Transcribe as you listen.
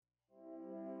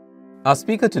Our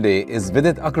speaker today is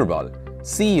Vidit Agrawal,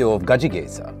 CEO of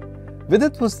GajiGesa.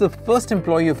 Vidit was the first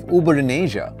employee of Uber in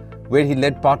Asia, where he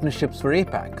led partnerships for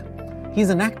APAC. He's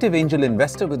an active angel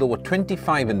investor with over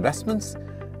 25 investments.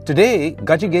 Today,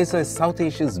 GajiGesa is South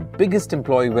Asia's biggest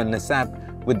employee wellness app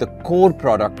with the core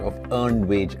product of earned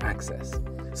wage access.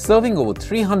 Serving over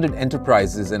 300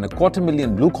 enterprises and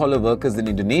 250,000 blue-collar workers in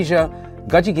Indonesia,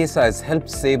 GajiGesa has helped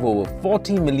save over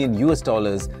 $40 million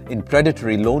in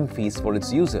predatory loan fees for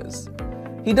its users.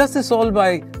 He does this all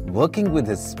by working with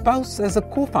his spouse as a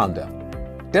co-founder.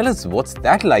 Tell us what's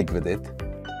that like, Vidit?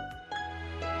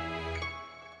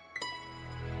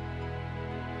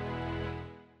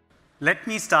 Let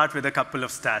me start with a couple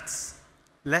of stats.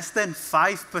 Less than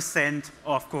 5%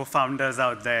 of co-founders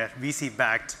out there,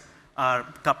 VC-backed, are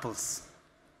couples.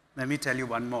 Let me tell you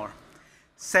one more.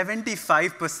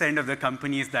 75% of the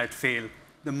companies that fail,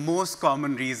 the most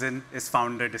common reason is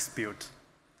founder dispute.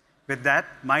 With that,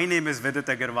 my name is Vidit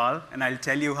Agrawal, and I'll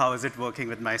tell you how is it working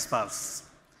with my spouse.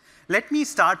 Let me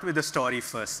start with the story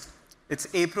first. It's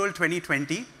April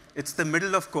 2020. It's the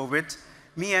middle of COVID.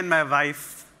 Me and my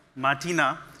wife,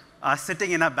 Martina, are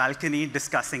sitting in our balcony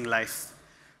discussing life.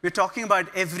 We're talking about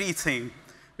everything.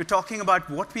 We're talking about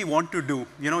what we want to do,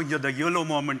 the YOLO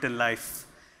moment in life.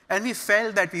 And we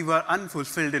felt that we were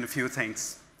unfulfilled in a few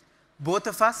things. Both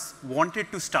of us wanted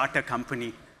to start a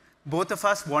company. Both of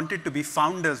us wanted to be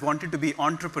founders, wanted to be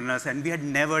entrepreneurs, and we had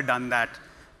never done that.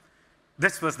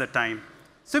 This was the time.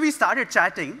 So we started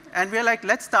chatting, and we were like,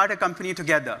 let's start a company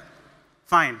together.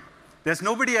 Fine. There's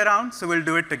nobody around, so we'll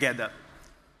do it together.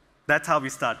 That's how we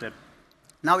started.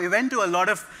 Now, we went to a lot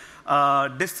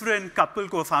of different couple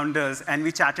co-founders, and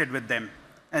we chatted with them.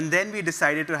 And then we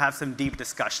decided to have some deep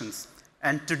discussions.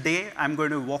 And today, I'm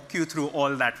going to walk you through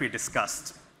all that we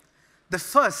discussed. The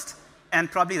first,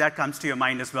 and probably that comes to your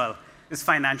mind as well, is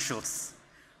financials.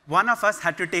 One of us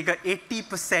had to take an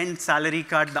 80% salary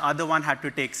cut. The other one had to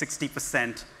take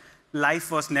 60%. Life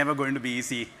was never going to be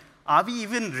easy. Are we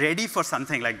even ready for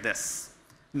something like this?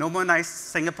 No more nice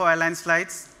Singapore Airlines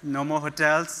flights. No more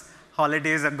hotels.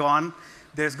 Holidays are gone.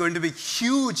 There's going to be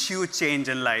huge, huge change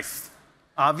in life.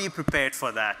 Are we prepared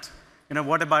for that?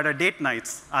 What about our date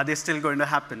nights? Are they still going to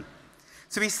happen?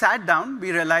 So we sat down.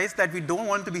 We realized that we don't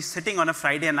want to be sitting on a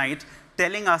Friday night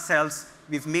telling ourselves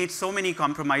we've made so many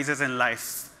compromises in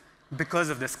life because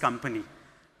of this company,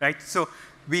 right? So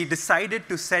we decided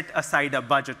to set aside a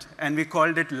budget, and we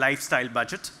called it lifestyle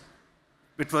budget.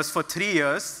 It was for 3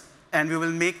 years, and we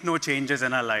will make no changes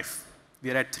in our life.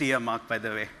 We are at 3-year mark, by the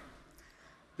way.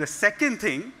 The second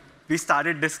thing we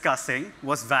started discussing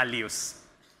was values.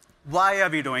 Why are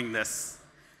we doing this?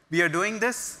 We are doing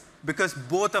this because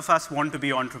both of us want to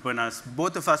be entrepreneurs.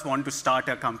 Both of us want to start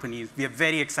our companies. We are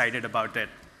very excited about it.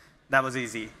 That was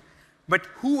easy. But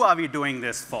who are we doing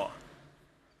this for?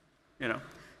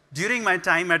 During my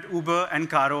time at Uber and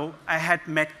Caro, I had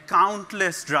met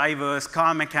countless drivers,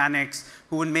 car mechanics,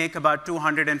 who would make about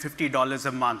 $250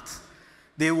 a month.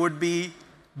 They would be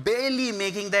barely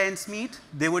making their ends meet.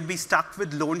 They would be stuck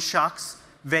with loan sharks.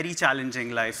 Very challenging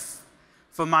life.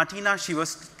 For Martina, she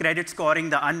was credit scoring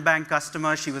the unbanked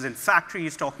customers. She was in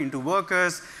factories talking to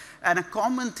workers. And a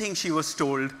common thing she was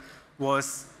told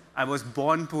was, I was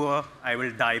born poor, I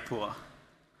will die poor.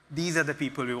 These are the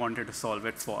people we wanted to solve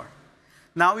it for.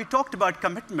 Now, we talked about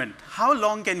commitment. How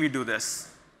long can we do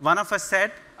this? One of us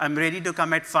said, I'm ready to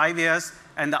commit 5 years,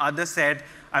 and the other said,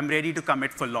 I'm ready to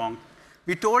commit for long.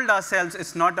 We told ourselves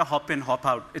it's not a hop in, hop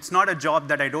out. It's not a job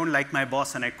that I don't like my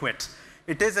boss and I quit.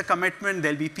 It is a commitment.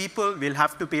 There'll be people. We'll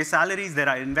have to pay salaries. There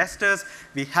are investors.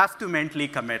 We have to mentally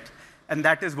commit. And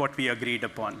that is what we agreed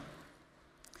upon.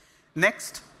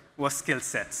 Next was skill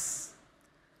sets.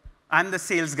 I'm the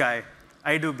sales guy.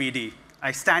 I do BD.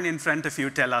 I stand in front of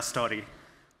you, tell our story.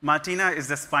 Martina is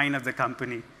the spine of the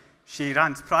company. She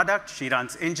runs product. She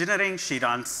runs engineering. She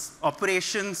runs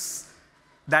operations.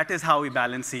 That is how we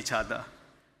balance each other,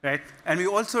 right? And we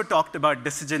also talked about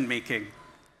decision-making.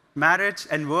 Marriage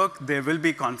and work, there will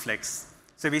be conflicts.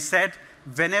 So we said,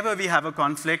 whenever we have a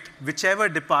conflict, whichever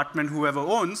department whoever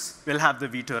owns will have the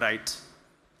veto right.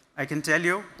 I can tell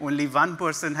you, only one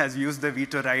person has used the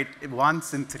veto right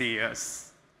once in 3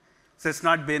 years. So it's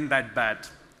not been that bad.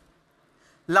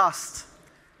 Last,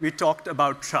 we talked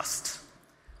about trust.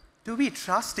 Do we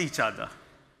trust each other?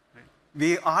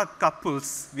 We are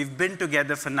couples. We've been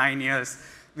together for 9 years.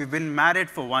 We've been married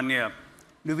for 1 year.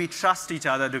 Do we trust each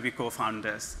other to be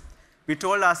co-founders? We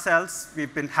told ourselves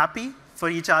we've been happy for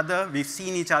each other. We've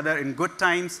seen each other in good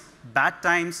times, bad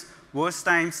times, worse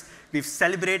times. We've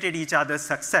celebrated each other's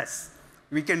success.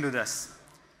 We can do this.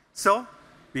 So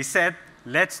we said,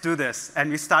 let's do this.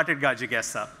 And we started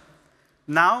GajiGesa.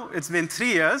 Now, it's been 3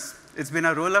 years. It's been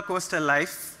a roller coaster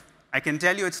life. I can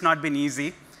tell you it's not been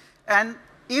easy. And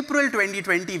April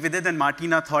 2020, Vidit and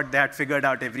Martina thought they had figured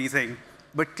out everything,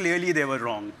 but clearly they were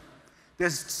wrong.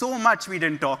 There's so much we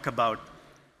didn't talk about.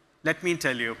 Let me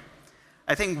tell you.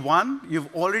 I think one,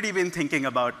 you've already been thinking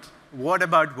about, what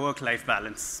about work-life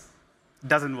balance?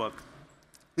 Doesn't work.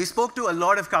 We spoke to a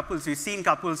lot of couples. We've seen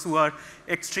couples who are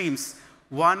extremes.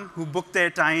 One, who book their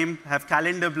time, have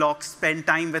calendar blocks, spend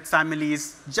time with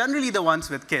families, generally the ones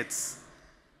with kids.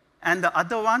 And the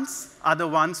other ones are the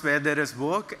ones where there is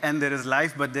work and there is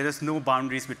life, but there is no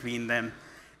boundaries between them.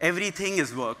 Everything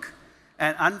is work.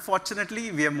 And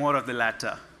unfortunately, we are more of the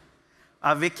latter.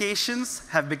 Our vacations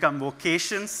have become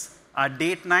vocations. Our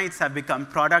date nights have become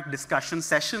product discussion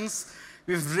sessions.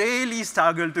 We've really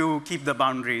struggled to keep the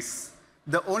boundaries.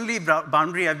 The only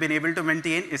boundary I've been able to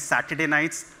maintain is Saturday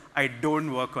nights. I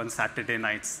don't work on Saturday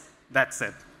nights. That's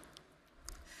it.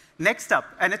 Next up,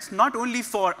 and it's not only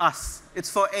for us, it's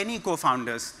for any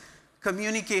co-founders,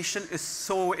 communication is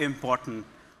so important.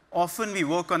 Often we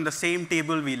work on the same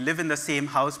table, we live in the same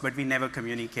house, but we never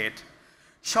communicate.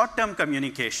 Short-term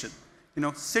communication,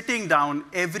 sitting down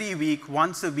every week,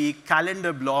 once a week,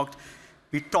 calendar blocked,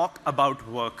 we talk about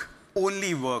work,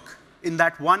 only work. In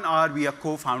that 1 hour, we are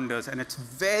co-founders, and it's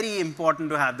very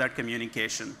important to have that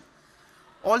communication.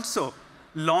 Also,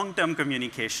 long-term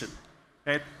communication.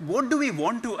 Right? What do we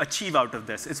want to achieve out of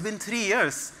this? It's been 3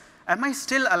 years. Am I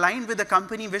still aligned with the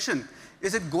company vision?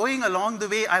 Is it going along the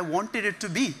way I wanted it to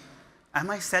be?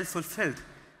 Am I self-fulfilled?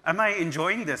 Am I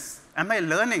enjoying this? Am I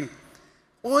learning?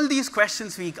 All these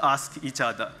questions we ask each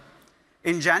other.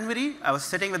 In January, I was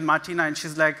sitting with Martina, and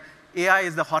she's like, AI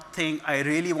is the hot thing. I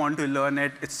really want to learn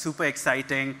it. It's super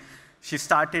exciting. She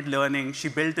started learning. She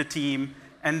built a team.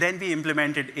 And then we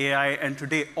implemented AI, and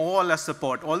today all our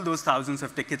support, all those thousands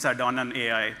of tickets are done on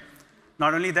AI.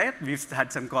 Not only that, we've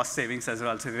had some cost savings as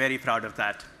well, so we're very proud of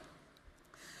that.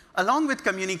 Along with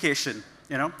communication,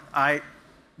 I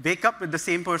wake up with the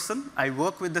same person, I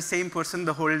work with the same person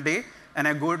the whole day, and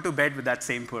I go to bed with that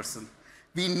same person.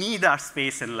 We need our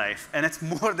space in life, and it's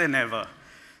more than ever.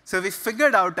 So we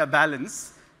figured out a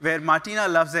balance where Martina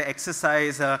loves her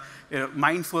exercise, her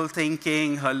mindful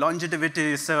thinking, her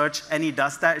longevity research, and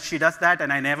she does that,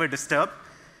 and I never disturb.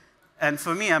 And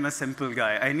for me, I'm a simple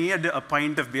guy. I need a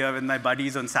pint of beer with my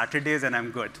buddies on Saturdays, and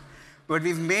I'm good. But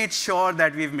we've made sure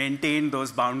that we've maintained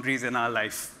those boundaries in our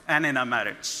life and in our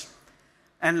marriage.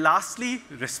 And lastly,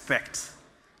 respect.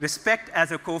 Respect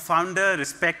as a co-founder,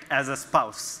 respect as a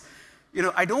spouse.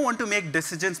 I don't want to make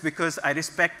decisions because I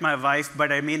respect my wife,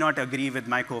 but I may not agree with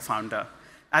my co-founder.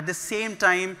 At the same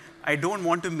time, I don't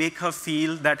want to make her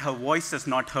feel that her voice is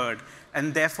not heard,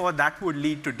 and therefore that would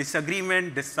lead to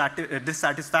disagreement,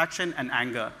 dissatisfaction, and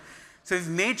anger. So we've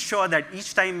made sure that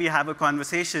each time we have a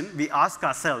conversation, we ask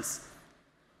ourselves,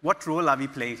 what role are we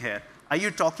playing here? Are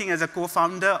you talking as a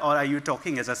co-founder, or are you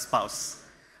talking as a spouse?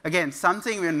 Again,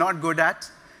 something we're not good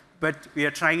at, but we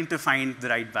are trying to find the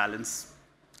right balance.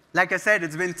 Like I said,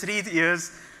 it's been 3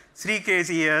 years, 3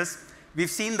 crazy years. We've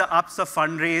seen the ups of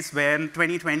fundraise, where in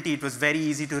 2020 it was very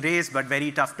easy to raise, but very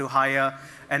tough to hire.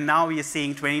 And now we are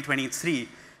seeing 2023,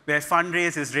 where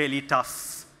fundraise is really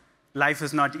tough. Life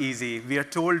is not easy. We are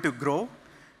told to grow,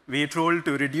 we are told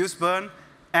to reduce burn,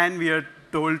 and we are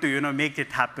told to make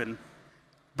it happen.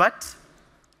 But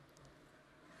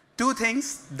 2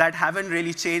 things that haven't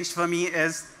really changed for me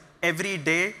is every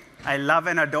day I love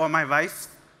and adore my wife,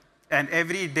 and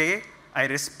every day I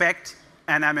respect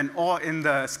and I'm in awe in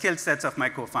the skill sets of my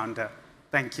co-founder.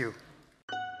 Thank you.